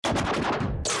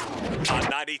On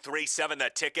 93.7 The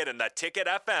Ticket and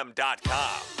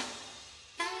theticketfm.com.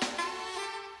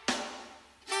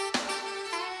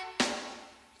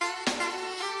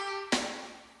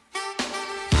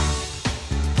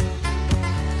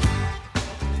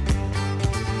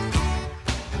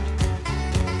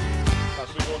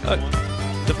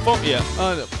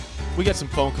 We got some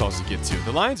phone calls to get to.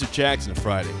 The Lions are Jags on a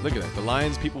Friday. Look at that. The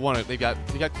Lions, people want to. They got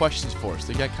questions for us.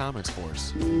 They got comments for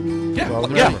us.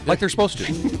 Like they're supposed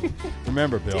to.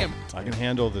 Remember, Bill, I can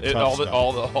handle the tough stuff.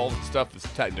 All the stuff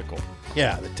that's technical.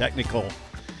 Yeah, the technical.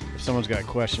 If someone's got a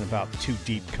question about too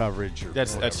deep coverage, or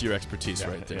that's your expertise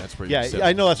right there. That's where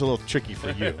I know that's a little tricky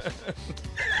for you,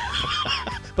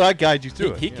 but I guide you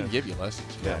through it. He can give you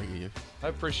lessons. Yeah. I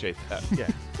appreciate that. Yeah.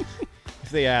 If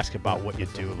they ask about what you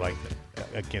do, like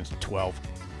against 12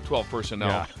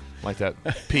 personnel, like that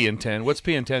P and 10. What's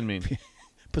P and 10 mean?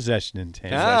 Possession and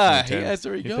 10. Yes,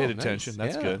 there you go. Paid attention.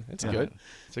 Nice. That's good. That's good.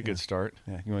 It's a good start.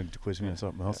 Yeah, you want to quiz me on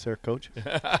something else there, Coach?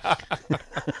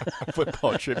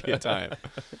 Football trivia time.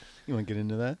 You want to get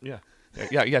into that? Yeah.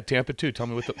 Tampa too. Tell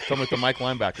me what the Mike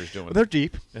linebacker's doing. Well, they're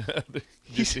deep.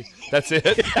 That's it.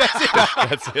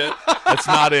 That's it. That's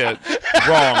not it.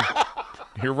 Wrong.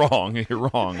 You're wrong.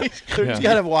 He's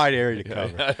got a wide area to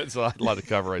cover. Yeah, it's a lot to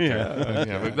cover right there.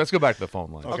 Yeah, let's go back to the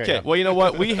phone line. Okay. Well, you know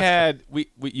what?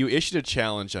 You issued a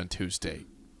challenge on Tuesday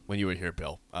when you were here,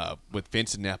 Bill, with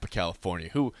Vince in Napa, California,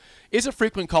 who is a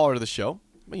frequent caller to the show.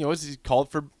 You know, he's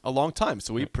called for a long time,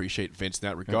 so we appreciate Vince in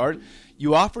that regard.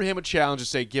 You offered him a challenge to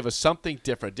say, give us something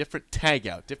different, a different tag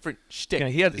out, different shtick.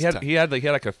 Yeah, he had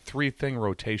like a 3-thing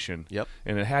rotation. Yep.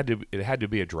 And it had to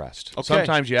be addressed. Okay.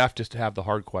 Sometimes you have to have the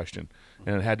hard question,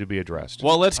 and it had to be addressed.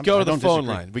 Well, let's go to the phone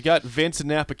line. We got Vince in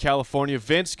Napa, California.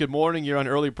 Vince, good morning. You're on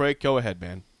early break. Go ahead,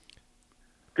 man.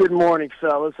 Good morning,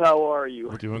 fellas. How are you?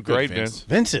 We're doing great, Vince.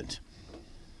 Vincent.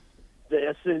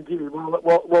 Yes, indeed.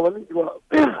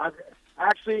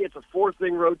 Actually, it's a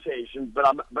 4-thing rotation, but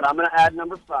I'm going to add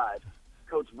number 5,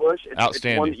 Coach Bush.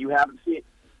 Outstanding. It's one that you haven't seen.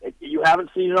 You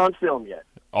haven't seen it on film yet.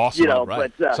 Awesome. You know,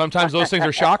 right. But sometimes those things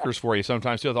are shockers for you.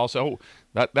 Sometimes too. Also,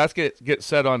 that's get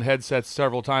said on headsets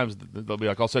several times. They'll be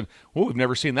like, all of a sudden, "Oh, we've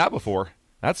never seen that before.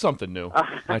 That's something new."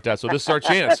 Like that. So this is our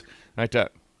chance. Like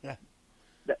that.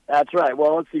 That's right.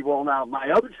 Well, let's see. Well, now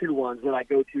my other 2 ones that I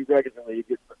go to regularly.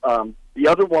 The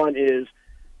other one is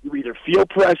you either feel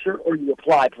pressure or you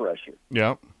apply pressure.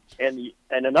 Yeah. And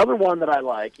another one that I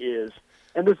like is,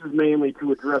 and this is mainly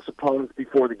to address opponents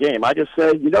before the game. I just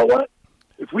say, you know what?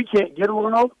 If we can't get it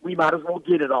on, we might as well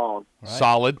get it on. Right.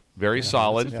 Solid, very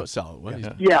solid.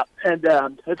 Solid. Yeah, and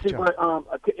let's see. But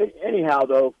anyhow,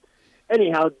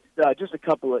 just a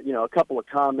couple of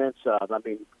comments.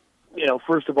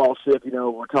 First of all, Sip,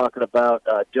 we're talking about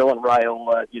Dylan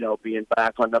Raiola, being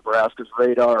back on Nebraska's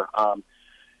radar.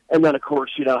 And then, of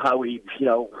course, how we,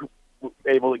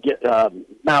 able to get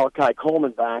Malachi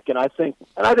Coleman back. And I think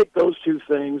those 2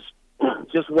 things,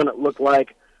 just when it looked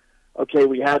like, okay,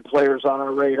 we had players on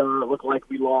our radar, it looked like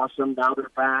we lost them, now they're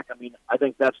back. I mean, I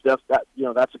think that's a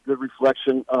good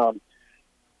reflection. I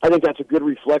think that's a good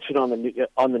reflection on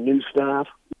the new staff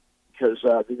because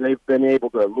they've been able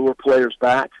to lure players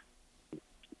back.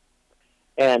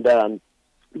 And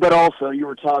but also, you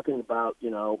were talking about,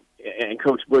 and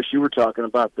Coach Bush, you were talking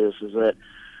about this, is that,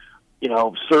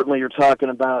 certainly you're talking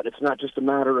about it's not just a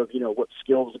matter of, what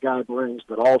skills the guy brings,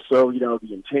 but also, the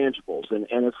intangibles. And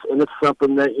it's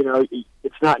something that,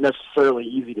 it's not necessarily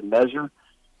easy to measure,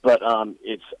 but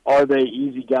are they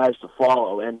easy guys to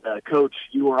follow? And, Coach,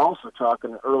 you were also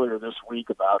talking earlier this week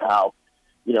about how,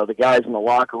 the guys in the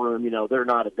locker room, they're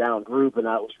not a down group, and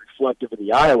that was reflective of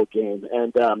the Iowa game.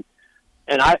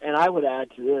 And I would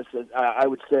add to this, I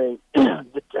would say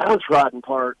the downtrodden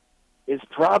part is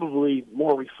probably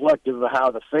more reflective of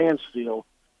how the fans feel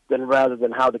rather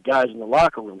than how the guys in the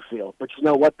locker room feel. But you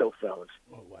know what, though, fellas?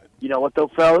 What? You know what, though,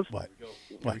 fellas? What?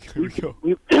 Here we go.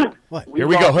 What? Here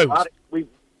we go.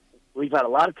 We've had a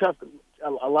lot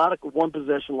of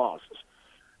one-possession losses.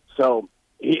 So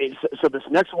this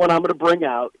next one I'm going to bring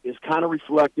out is kind of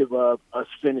reflective of us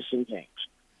finishing games.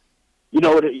 You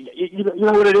know what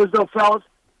it is, though, fellas?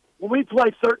 When we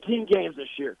play 13 games this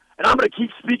year, and I'm going to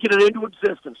keep speaking it into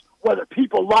existence, whether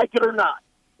people like it or not.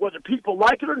 I'm going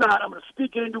to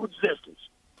speak it into existence.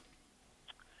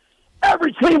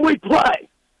 Every team we play,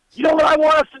 you know what I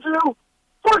want us to do?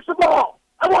 First of all,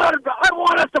 I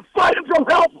want us to fight until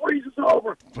hell freezes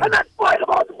over, and then fight them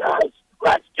on the ice.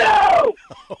 Let's go!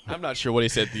 I'm not sure what he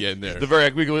said at the end there.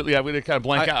 We kind of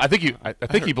blanked out. I think he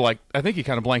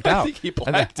kind of blanked out. I think he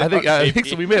blanked out. I think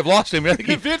so. We may have lost him. I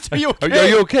think Vince, are you okay? Are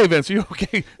you okay, Vince? Are you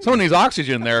okay? Someone needs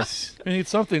oxygen there. We need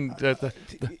something.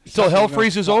 Till hell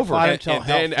freezes over. And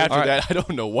then after that, I don't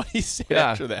know what he said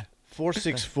after that.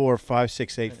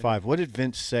 464-5685. What did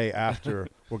Vince say after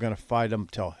we're going to fight him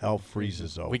till hell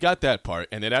freezes over? We got that part,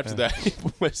 and then after that it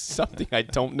was something I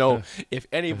don't know if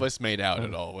any of us made out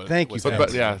at all. Thank you.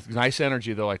 But yeah, nice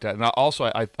energy though like that. And also,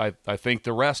 I think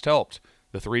the rest helped.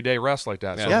 The 3-day rest like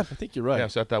that. Yeah, So, I think you're right. Yeah,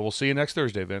 so that we'll see you next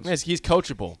Thursday, Vince. Yes, he's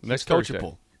coachable. Next he's Thursday.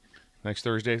 coachable. Next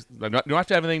Thursday. You don't have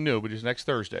to have anything new, but just next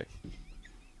Thursday.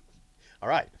 All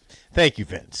right. Thank you,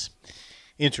 Vince.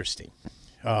 Interesting.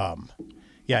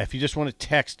 Yeah, if you just want to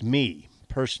text me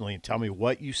personally and tell me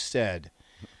what you said.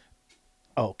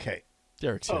 Okay.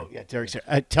 Derek's here. Oh, yeah, Derek's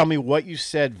here. Tell me what you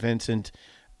said, Vincent,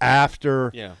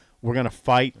 after we're going to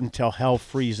fight until hell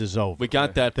freezes over. We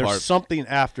got that part. There's something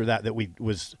after that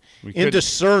was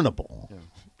indiscernible.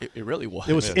 Yeah. It really was.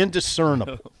 It was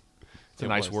indiscernible. It's a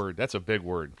nice word. That's a big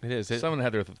word. It is. Someone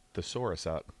had their thesaurus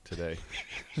out today.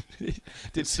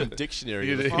 Did some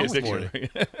dictionary. Dictionary.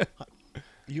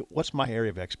 What's my area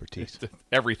of expertise?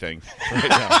 Everything. Right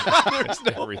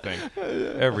now. Everything.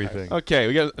 Everything. Okay,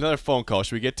 we got another phone call.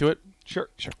 Should we get to it? Sure.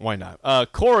 Why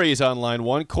not? Corey is on line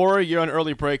 1. Corey, you're on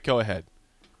early break. Go ahead.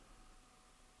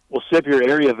 Well, Sip, your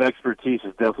area of expertise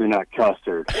is definitely not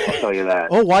custard. I'll tell you that.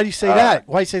 Oh, why do you say that?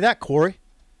 Why do you say that, Corey?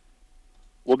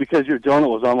 Well, because your donut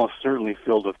was almost certainly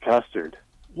filled with custard.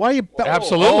 Why are you?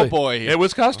 Absolutely. Oh, boy. It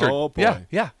was custard. Oh, boy.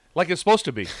 Yeah. Like it's supposed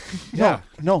to be. No,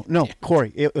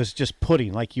 Corey. It was just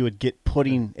pudding, like you would get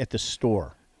pudding at the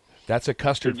store. That's a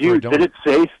custard for a donut.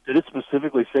 Did it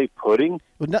specifically say pudding?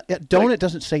 Well, donut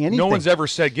doesn't say anything. No one's ever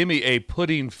said, "Give me a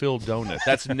pudding-filled donut."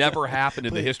 That's never happened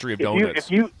in the history of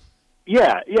donuts. I mean,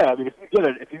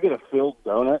 if you get a filled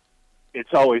donut,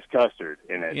 it's always custard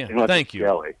in it. Yeah, unless thank it's you.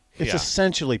 Jelly. It's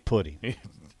essentially pudding.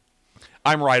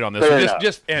 I'm right on this. Fair So enough.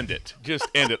 just end it. Just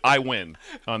end it. I win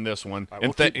on this one.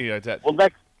 And Well,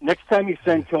 next time you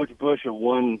send Coach Bush a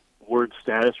one-word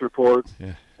status report,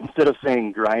 instead of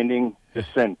saying grinding,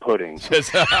 just send pudding. That's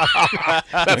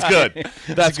good.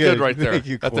 That's good right there. Thank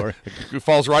you, Corey. It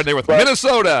falls right there with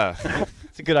Minnesota.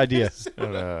 It's a good idea.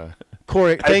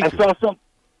 Corey, thank you.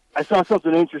 I saw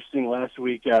something interesting last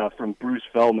week from Bruce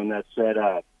Feldman that said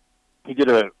he did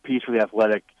a piece for The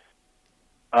Athletic.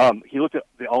 He looked at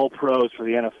the All-Pros for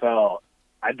the NFL.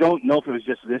 I don't know if it was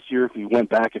just this year, if he went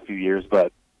back a few years,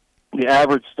 but the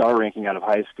average star ranking out of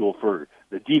high school for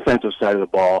the defensive side of the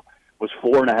ball was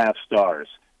 4.5 stars.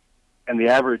 And the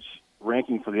average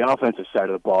ranking for the offensive side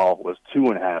of the ball was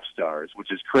 2.5 stars,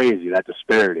 which is crazy, that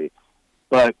disparity.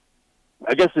 But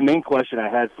I guess the main question I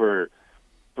had for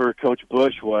Coach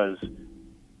Bush was,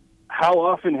 how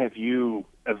often have you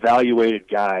evaluated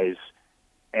guys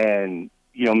and,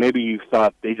 maybe you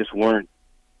thought they just weren't,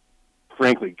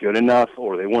 frankly, good enough,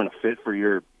 or they weren't a fit for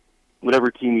your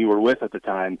whatever team you were with at the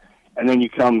time, and then you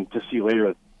come to see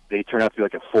later they turn out to be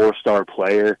like a 4-star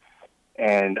player?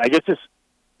 And I guess just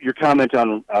your comment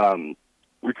on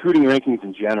recruiting rankings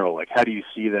in general, like how do you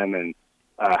see them, and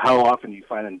how often do you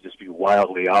find them to just be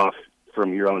wildly off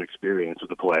from your own experience with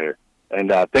the player? And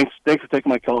thanks for taking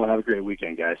my call, and have a great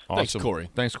weekend, guys. Awesome. Thanks, Corey.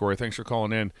 Thanks, Corey. Thanks for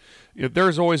calling in.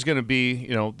 There's always going to be,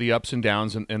 the ups and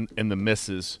downs and the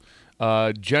misses.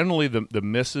 Generally, the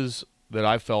misses that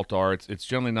I've felt are it's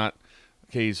generally not,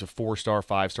 okay, he's a 4-star,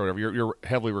 5-star, whatever. You're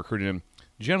heavily recruiting him.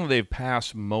 Generally, they've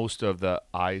passed most of the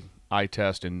eye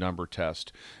test and number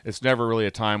test. It's never really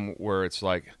a time where it's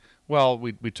like, well,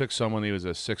 we took someone, he was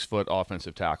a 6-foot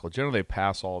offensive tackle. Generally, they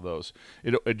pass all those.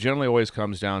 It generally always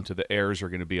comes down to the errors are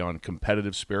going to be on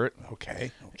competitive spirit.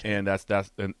 Okay. And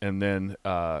and then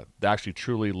actually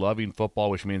truly loving football,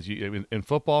 which means in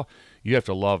football you have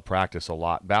to love practice a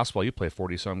lot. Basketball, you play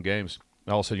 40-some games.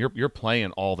 All of a sudden, you're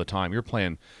playing all the time. You're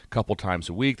playing a couple times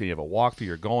a week. Then you have a walkthrough.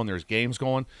 You're going. There's games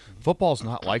going. Football's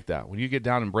not like that. When you get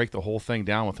down and break the whole thing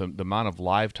down with the amount of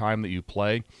live time that you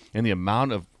play and the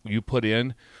amount of you put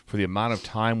in for the amount of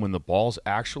time when the ball's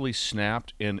actually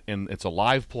snapped and it's a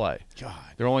live play. God.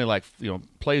 They're only like,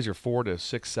 plays are 4 to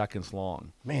 6 seconds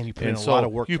long. Man, you put in a lot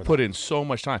of work. You put in so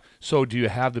much time. So do you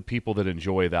have the people that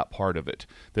enjoy that part of it,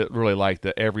 that really like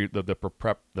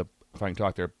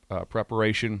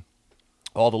preparation,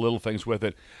 all the little things with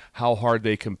it, how hard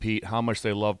they compete, how much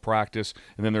they love practice,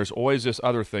 and then there's always this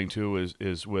other thing too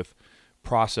is with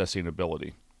processing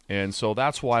ability. And so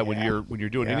that's why when you're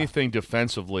doing anything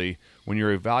defensively, when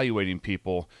you're evaluating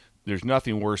people, there's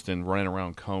nothing worse than running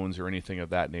around cones or anything of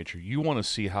that nature. You want to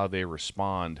see how they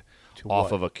respond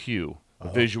off of a cue,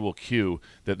 a visual cue.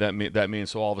 That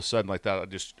means so all of a sudden like that,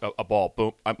 just a ball,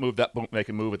 boom, I move that, boom, they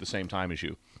can move at the same time as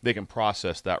you. They can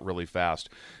process that really fast,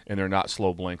 and they're not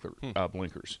slow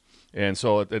blinkers. And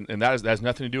so, and that has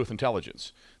nothing to do with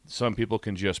intelligence. Some people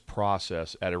can just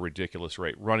process at a ridiculous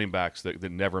rate. Running backs that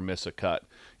never miss a cut,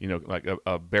 like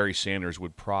a Barry Sanders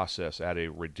would process at a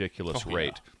ridiculous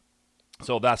rate.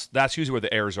 So that's usually where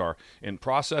the errors are in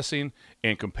processing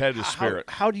and competitive spirit.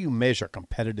 How do you measure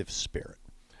competitive spirit?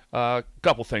 A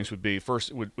couple things would be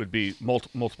first would be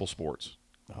multiple sports.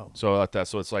 Oh. So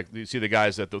it's like you see the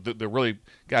guys that the really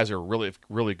guys are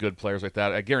really good players like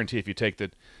that. I guarantee if you take the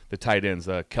tight ends,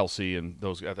 Kelsey and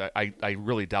those guys, I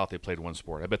really doubt they played one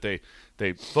sport. I bet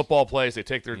they football plays. They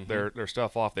take their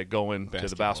stuff off. They go in to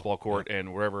the basketball court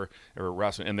and wherever or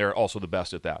wrestling, and they're also the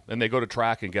best at that. And they go to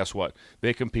track, and guess what?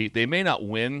 They compete. They may not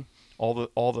win all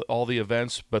the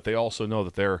events, but they also know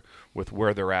that they're with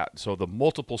where they're at. So the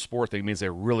multiple sport thing means they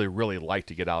really like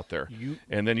to get out there.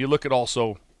 And then you look at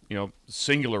also.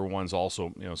 Singular ones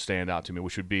also, stand out to me,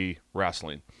 which would be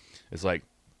wrestling. It's like,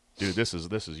 dude, this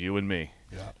is you and me.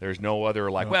 Yeah. There's no other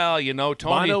Tony.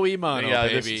 Mano y mano,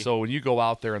 baby. So when you go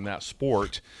out there in that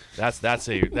sport, that's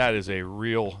a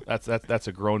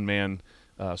grown man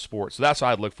sport. So that's what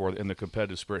I'd look for in the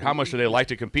competitive spirit. How much do they like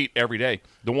to compete every day?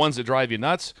 The ones that drive you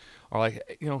nuts are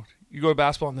like, you go to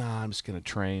basketball. Nah, I'm just gonna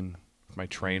train with my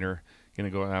trainer.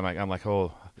 I'm like,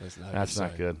 oh. That's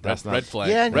not good. That's not red flag.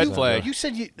 Yeah, red flag. You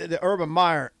said the Urban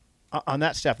Meyer on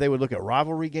that staff, they would look at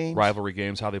rivalry games. Rivalry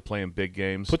games, how they play in big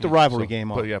games. Put the rivalry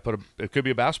game on. It could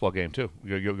be a basketball game too.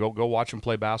 Go watch them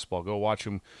play basketball. Go watch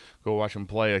them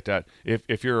play like that.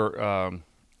 If you're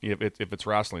if it's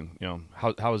wrestling,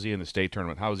 how is he in the state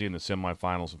tournament? How is he in the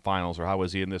semifinals and finals? Or how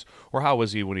was he in this? Or how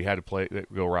was he when he had to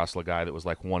go wrestle a guy that was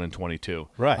like 1-22?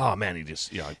 Right. Oh man, he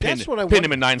just pinned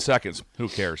him in 9 seconds. Who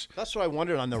cares? That's what I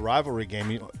wondered on the rivalry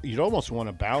game. You'd almost want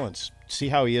to balance, see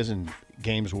how he is in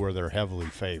games where they're heavily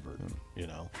favored.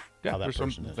 How that there's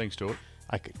person some is. things to it.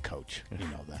 I could coach. You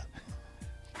know that.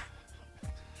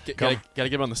 Got to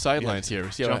get him on the sidelines here.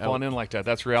 See Jump on in like that.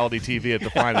 That's reality TV at the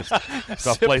finest.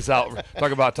 Stuff plays out.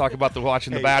 Talk about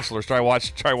watching The Bachelor. Try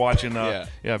watching.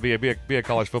 Be a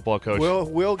college football coach.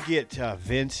 We'll get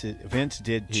Vince. Vince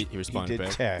did. He responded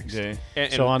back. Text. Yeah.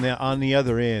 And so on the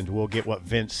other end, we'll get what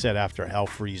Vince said after hell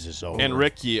freezes over. And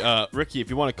Ricky, if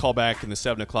you want to call back in the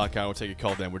 7 o'clock hour, we'll take a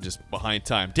call then. We're just behind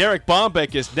time. Derek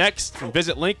Bombeck is next from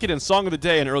Visit Lincoln and Song of the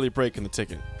Day, an early break in the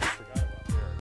ticket.